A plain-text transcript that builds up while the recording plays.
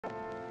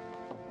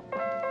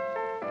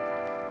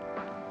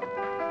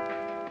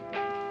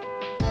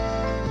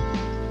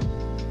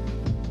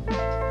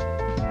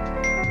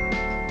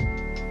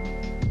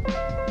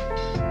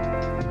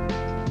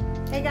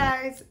Hey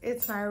guys,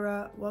 it's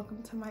Myra.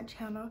 Welcome to my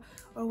channel,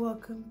 or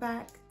welcome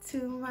back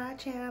to my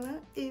channel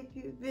if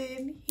you've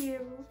been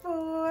here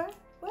before.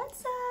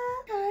 What's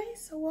up guys?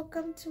 So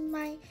welcome to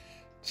my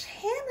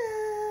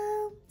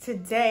channel.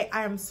 Today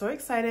I am so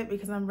excited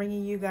because I'm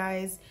bringing you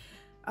guys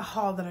a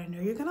haul that I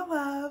know you're gonna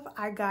love.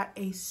 I got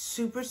a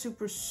super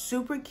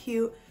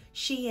cute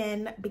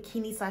SheIn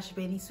bikini /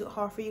 bathing suit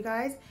haul for you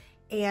guys.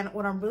 And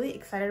what I'm really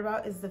excited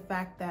about is the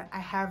fact that I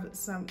have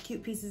some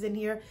cute pieces in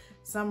here.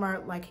 Some are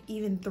like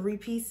even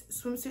 3-piece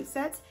swimsuit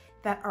sets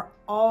that are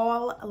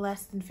all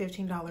less than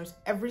 $15.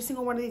 Every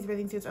single one of these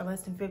bathing suits are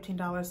less than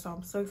 $15. So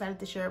I'm so excited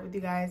to share it with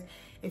you guys.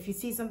 If you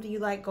see something you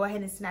like, go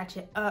ahead and snatch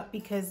it up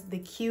because the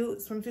cute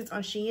swimsuits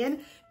on SheIn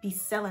be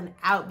selling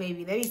out,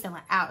 baby. They be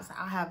selling out. So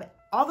I'll have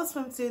all the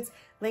swimsuits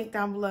linked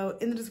down below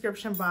in the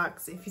description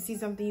box. If you see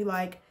something you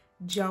like,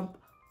 jump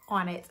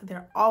on it.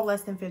 They're all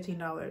less than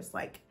 $15.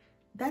 Like,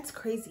 that's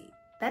crazy.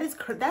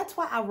 That's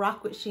why I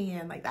rock with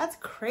SheIn. Like, that's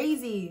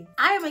crazy.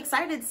 I am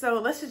excited, so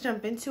let's just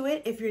jump into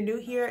it. If you're new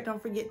here, don't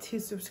forget to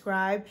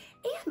subscribe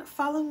and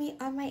follow me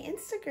on my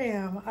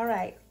Instagram. All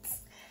right,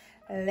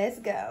 let's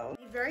go.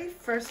 The very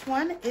first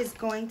one is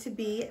going to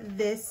be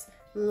this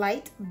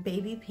light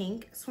baby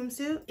pink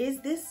swimsuit. Is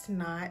this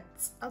not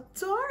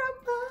adorable?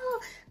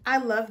 I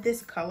love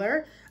this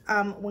color.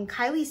 When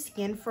Kylie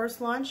Skin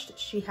first launched,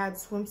 she had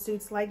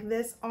swimsuits like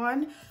this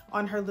on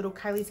her little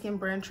Kylie Skin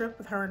brand trip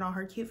with her and all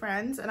her cute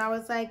friends, and I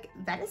was like,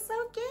 that is so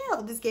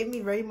cute. This gave me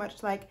very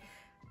much like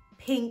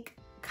pink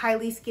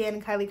Kylie Skin,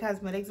 Kylie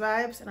Cosmetics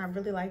vibes, and I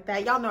really like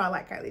that. Y'all know I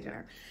like Kylie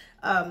Jenner.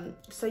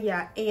 So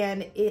yeah,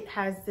 and it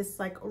has this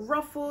like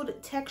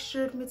ruffled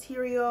textured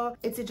material.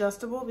 It's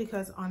adjustable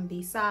because on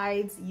the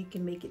sides you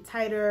can make it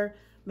tighter,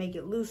 make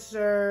it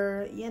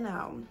looser, you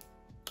know,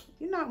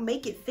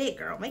 make it fit,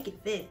 girl, make it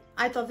fit.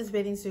 I thought this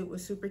bathing suit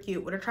was super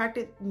cute. What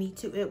attracted me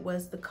to it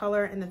was the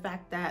color and the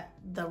fact that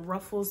the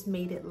ruffles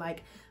made it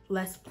like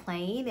less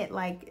plain. It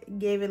like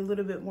gave it a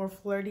little bit more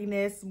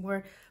flirtiness,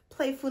 more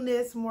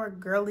playfulness, more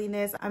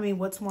girliness. I mean,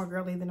 what's more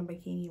girly than a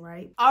bikini,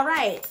 right? All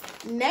right,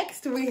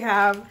 next we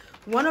have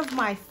one of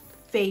my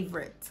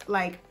favorites.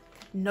 Like,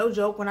 no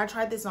joke, when I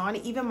tried this on,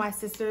 even my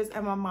sisters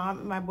and my mom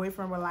and my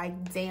boyfriend were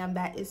like, damn,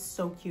 that is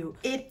so cute.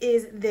 It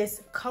is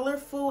this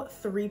colorful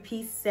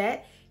 3-piece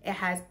set. It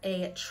has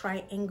a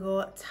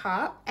triangle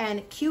top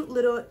and cute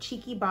little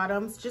cheeky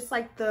bottoms, just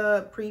like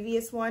the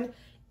previous one.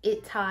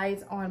 It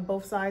ties on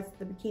both sides of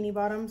the bikini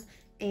bottoms,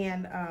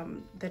 and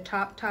the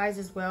top ties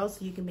as well,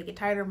 so you can make it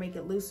tighter, make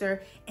it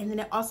looser. And then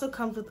it also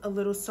comes with a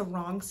little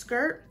sarong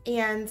skirt.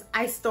 And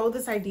I stole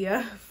this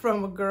idea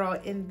from a girl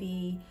in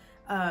the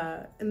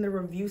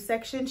review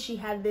section. She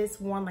had this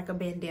worn like a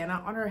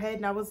bandana on her head,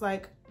 and I was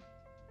like,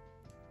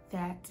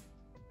 that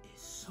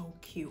is so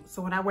cute.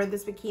 So when I wear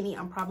this bikini,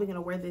 I'm probably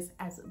gonna wear this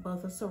as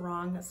both a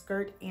sarong, a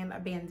skirt, and a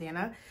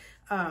bandana.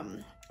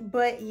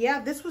 But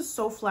yeah, this was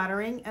so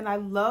flattering, and I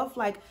love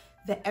like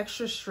the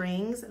extra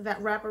strings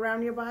that wrap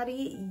around your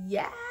body.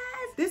 Yes,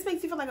 this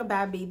makes you feel like a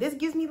bad bee. This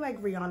gives me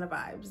like Rihanna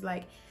vibes.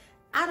 Like,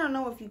 I don't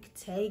know if you could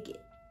take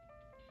it.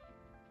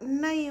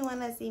 No, you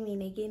wanna see me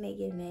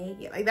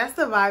naked. Like, that's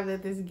the vibe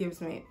that this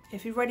gives me.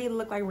 If you're ready to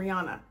look like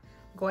Rihanna,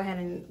 go ahead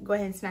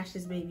and snatch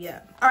this baby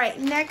up. All right,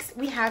 next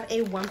we have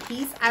a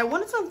 1-piece. I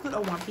wanted to include a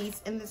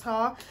 1-piece in this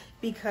haul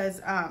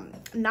because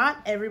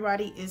not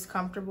everybody is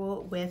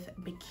comfortable with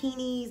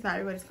bikinis. Not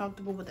everybody's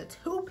comfortable with a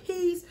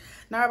 2-piece.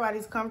 Not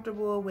everybody's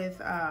comfortable with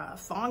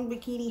thong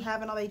bikini,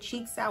 having all their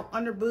cheeks out,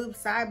 under boob,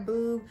 side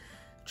boob,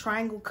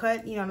 triangle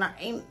cut. You know,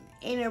 ain't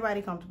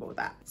everybody comfortable with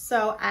that.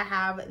 So I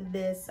have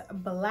this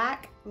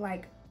black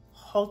like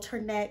halter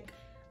neck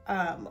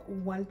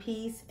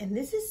 1-piece, and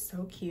this is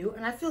so cute,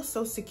 and I feel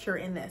so secure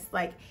in this.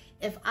 Like,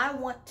 if I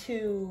want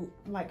to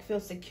like feel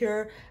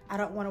secure, I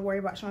don't want to worry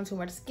about showing too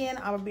much skin.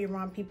 I would be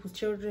around people's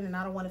children, and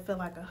I don't want to feel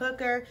like a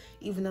hooker,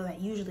 even though that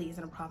usually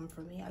isn't a problem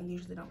for me. I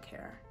usually don't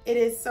care. It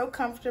is so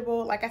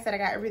comfortable. Like I said, I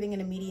got everything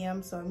in a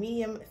medium, so a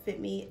medium fit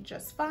me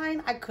just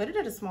fine. I could have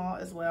did a small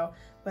as well,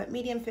 but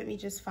medium fit me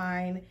just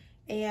fine.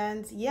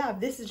 And yeah,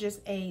 this is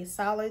just a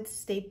solid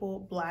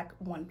staple black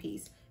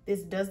 1-piece.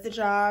 This does the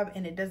job,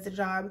 and it does the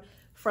job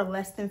for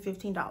less than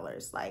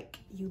 $15. Like,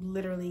 you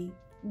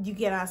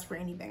can't ask for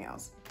anything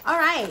else. All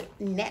right,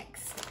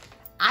 next.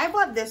 I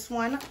bought this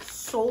one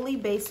solely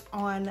based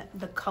on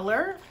the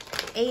color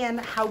and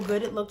how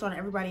good it looked on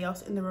everybody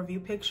else in the review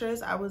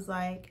pictures. I was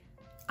like,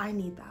 I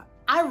need that.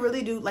 I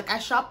really do. Like, I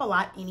shop a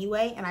lot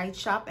anyway, and I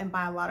shop and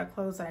buy a lot of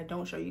clothes that I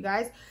don't show you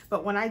guys.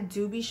 But when I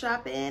do be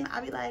shopping, I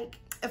be like,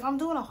 if I'm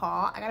doing a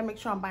haul, I gotta make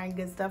sure I'm buying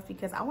good stuff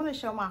because I wanna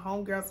show my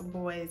homegirls and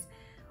boys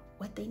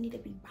what they need to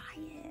be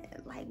buying.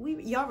 Like,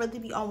 y'all really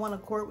be on one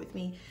accord with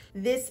me.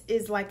 This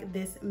is like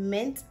this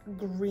mint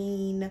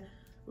green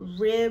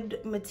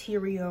ribbed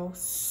material,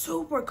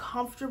 super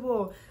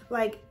comfortable.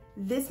 Like,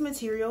 this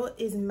material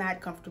is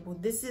mad comfortable.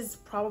 This is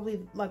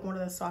probably like one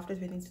of the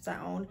softest bathing suits I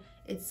own.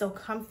 It's so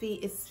comfy,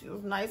 it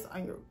feels nice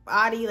on your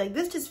body. Like,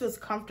 this just feels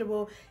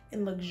comfortable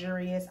and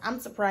luxurious. I'm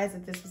surprised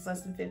that this was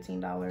less than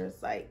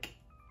 $15. Like,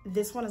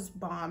 This one is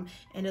bomb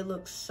and it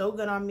looks so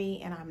good on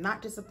me, and I'm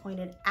not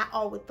disappointed at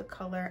all with the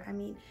color. I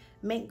mean,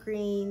 mint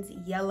greens,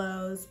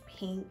 yellows,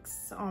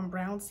 pinks on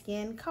brown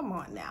skin. Come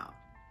on now.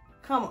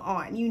 Come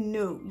on,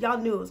 y'all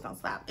knew it was gonna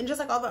slap. And just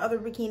like all the other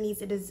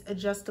bikinis, it is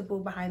adjustable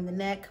behind the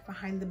neck,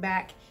 behind the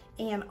back,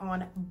 and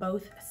on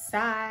both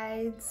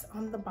sides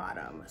on the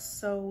bottom.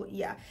 So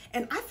yeah,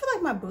 and I feel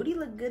like my booty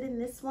looked good in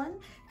this one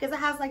because it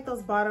has like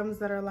those bottoms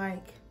that are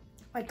like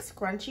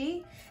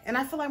scrunchy, and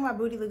I feel like my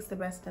booty looks the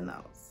best in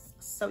those.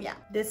 So yeah,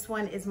 this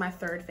one is my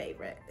third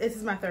favorite. This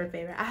is my third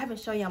favorite. I haven't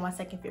shown y'all my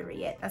second favorite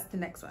yet. That's the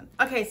next one.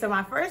 Okay, so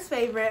my first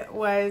favorite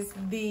was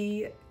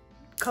the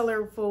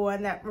colorful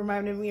one that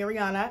reminded me of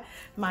Rihanna.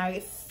 My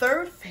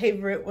third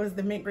favorite was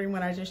the mint green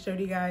one I just showed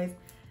you guys.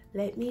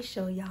 Let me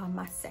show y'all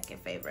my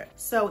second favorite.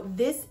 So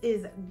this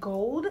is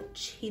gold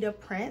cheetah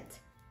print.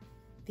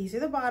 These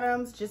are the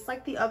bottoms, just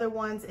like the other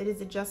ones. It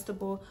is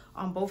adjustable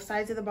on both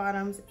sides of the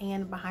bottoms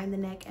and behind the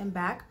neck and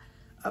back.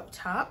 Up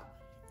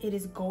top, it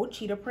is gold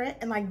cheetah print.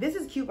 And like, this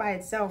is cute by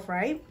itself,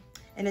 right?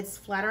 And it's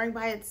flattering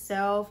by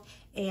itself.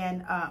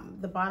 And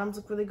the bottoms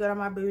look really good on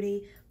my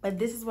booty. But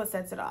this is what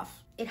sets it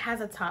off. It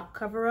has a top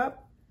cover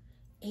up,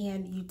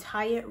 and you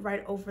tie it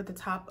right over the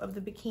top of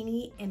the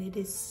bikini. And it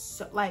is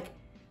so, like,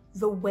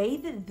 the way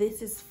that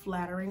this is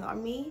flattering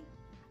on me,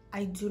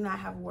 I do not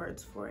have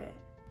words for it.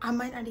 I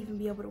might not even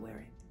be able to wear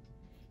it.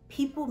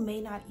 People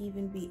may not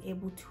even be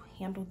able to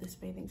handle this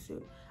bathing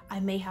suit. I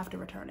may have to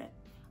return it.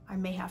 I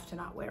may have to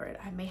not wear it.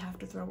 I may have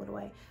to throw it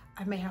away.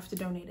 I may have to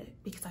donate it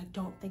because I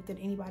don't think that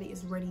anybody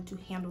is ready to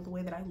handle the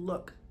way that I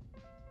look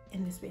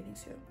in this bathing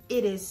suit.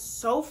 It is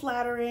so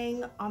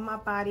flattering on my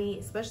body,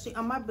 especially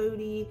on my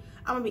booty.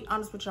 I'm gonna be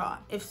honest with y'all.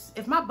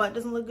 If my butt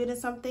doesn't look good in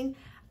something,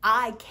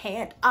 I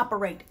can't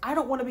operate. I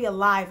don't want to be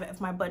alive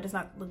if my butt does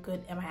not look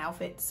good in my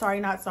outfit.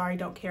 Sorry, not sorry.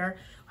 Don't care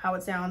how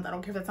it sounds. I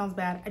don't care if that sounds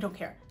bad. I don't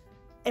care.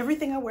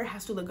 Everything I wear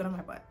has to look good on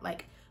my butt.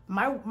 Like,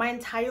 my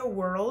entire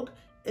world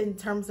in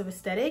terms of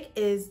aesthetic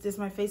is, does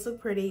my face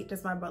look pretty?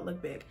 Does my butt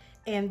look big?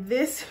 And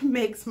this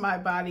makes my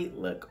body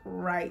look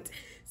right.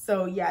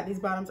 So yeah, these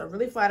bottoms are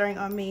really flattering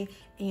on me,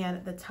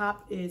 and the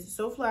top is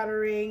so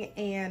flattering,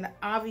 and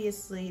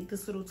obviously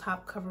this little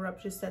top cover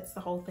up just sets the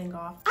whole thing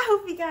off. I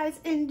hope you guys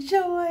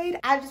enjoyed.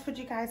 I just put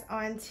you guys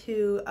on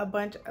to a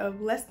bunch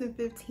of less than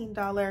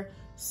 $15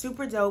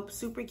 super dope,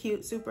 super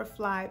cute, super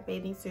fly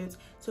bathing suits,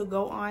 so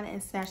go on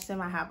and snatch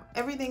them. I have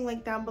everything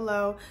linked down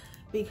below,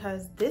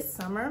 because this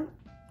summer,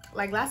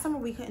 like last summer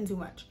we couldn't do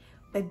much,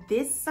 but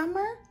this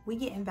summer we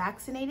getting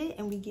vaccinated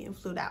and we getting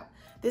flued out.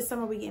 This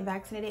summer we getting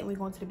vaccinated and we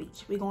going to the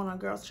beach. We going on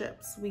girls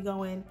trips. We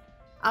going,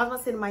 I was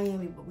gonna say to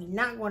Miami, but we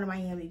not going to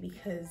Miami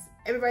because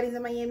everybody's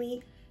in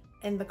Miami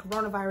and the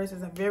coronavirus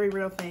is a very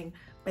real thing.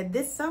 But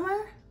this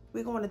summer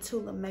we going to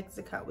Tula,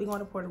 Mexico. We going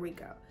to Puerto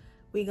Rico.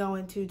 We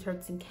going to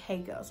Turks and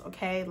Caicos,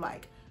 okay?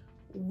 Like,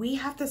 we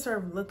have to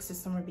serve looks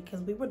this summer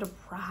because we were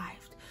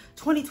deprived.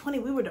 2020,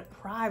 we were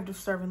deprived of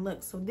serving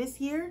looks. So this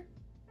year,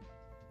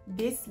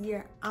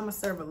 I'ma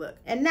serve a look.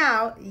 And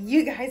now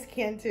you guys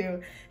can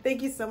too.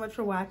 Thank you so much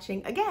for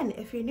watching. Again,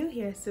 if you're new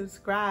here,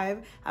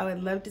 subscribe. I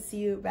would love to see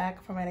you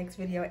back for my next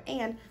video,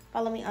 and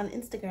follow me on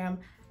Instagram.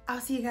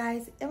 I'll see you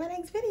guys in my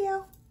next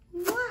video.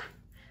 Mwah!